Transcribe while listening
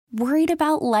Worried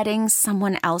about letting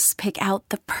someone else pick out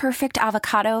the perfect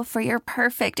avocado for your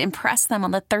perfect impress them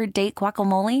on the third date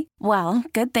guacamole? Well,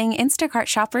 good thing Instacart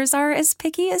shoppers are as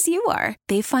picky as you are.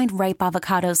 They find ripe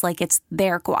avocados like it's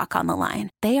their guac on the line.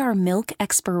 They are milk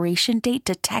expiration date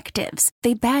detectives.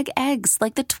 They bag eggs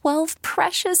like the 12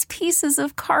 precious pieces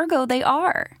of cargo they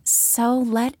are. So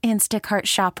let Instacart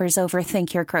shoppers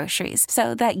overthink your groceries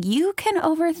so that you can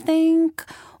overthink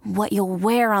what you'll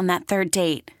wear on that third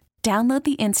date. Download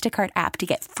the Instacart app to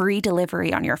get free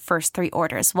delivery on your first 3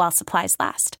 orders while supplies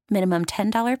last. Minimum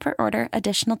 $10 per order.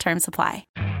 Additional terms apply.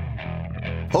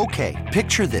 Okay,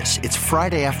 picture this. It's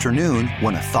Friday afternoon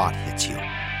when a thought hits you.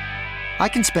 I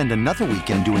can spend another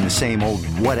weekend doing the same old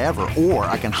whatever, or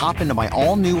I can hop into my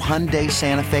all-new Hyundai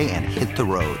Santa Fe and hit the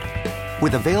road.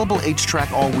 With available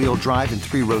H-Track all-wheel drive and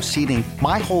 3-row seating,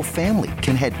 my whole family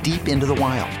can head deep into the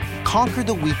wild. Conquer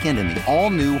the weekend in the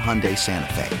all-new Hyundai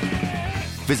Santa Fe.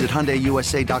 Visit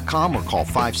HyundaiUSA.com or call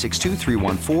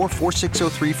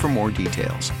 562-314-4603 for more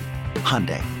details.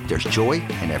 Hyundai, there's joy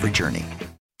in every journey.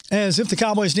 As if the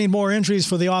Cowboys need more injuries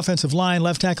for the offensive line,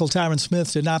 left tackle Tyron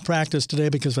Smith did not practice today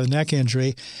because of a neck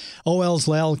injury. OL's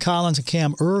La'el Collins and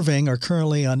Cam Irving are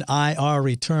currently on IR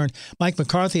return. Mike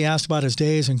McCarthy asked about his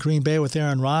days in Green Bay with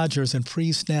Aaron Rodgers and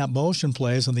pre-snap motion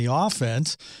plays on the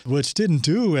offense, which didn't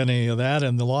do any of that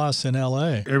in the loss in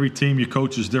L.A. Every team you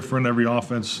coach is different. Every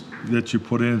offense that you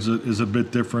put in is a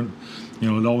bit different.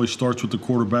 You know, it always starts with the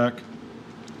quarterback.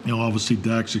 You know, obviously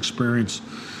Dak's experience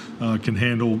can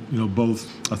handle, both.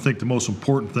 I think the most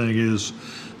important thing is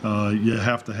you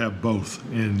have to have both,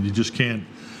 and you just can't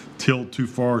tilt too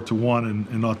far to one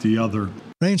and not the other.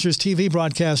 Rangers TV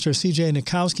broadcaster C.J.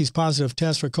 Nikowski's positive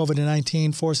test for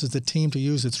COVID-19 forces the team to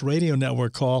use its radio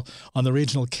network call on the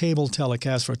regional cable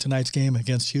telecast for tonight's game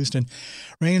against Houston.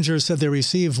 Rangers said they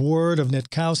received word of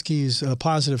Nikowski's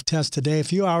positive test today, a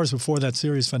few hours before that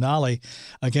series finale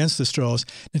against the Stros.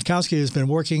 Nikowski has been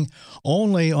working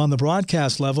only on the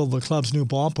broadcast level of the club's new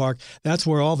ballpark. That's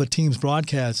where all the team's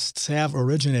broadcasts have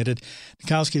originated.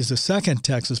 Nikowski is the second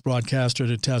Texas broadcaster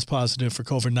to test positive for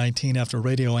COVID-19 after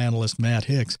radio analyst Matt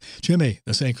Hicks. Jimmy,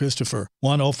 the St. Christopher,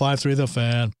 105.3 The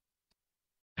Fan.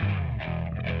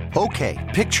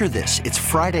 Okay, picture this. It's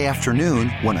Friday afternoon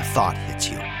when a thought hits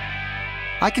you.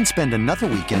 I can spend another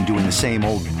weekend doing the same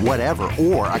old whatever,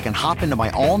 or I can hop into my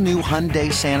all-new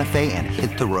Hyundai Santa Fe and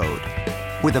hit the road.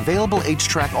 With available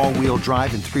H-Track all-wheel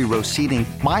drive and 3-row seating,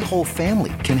 my whole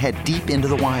family can head deep into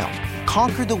the wild.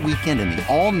 Conquer the weekend in the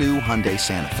all-new Hyundai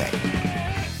Santa Fe.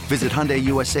 Visit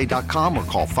HyundaiUSA.com or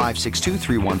call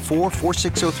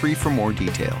 562-314-4603 for more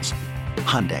details.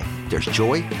 Hyundai, there's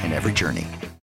joy in every journey.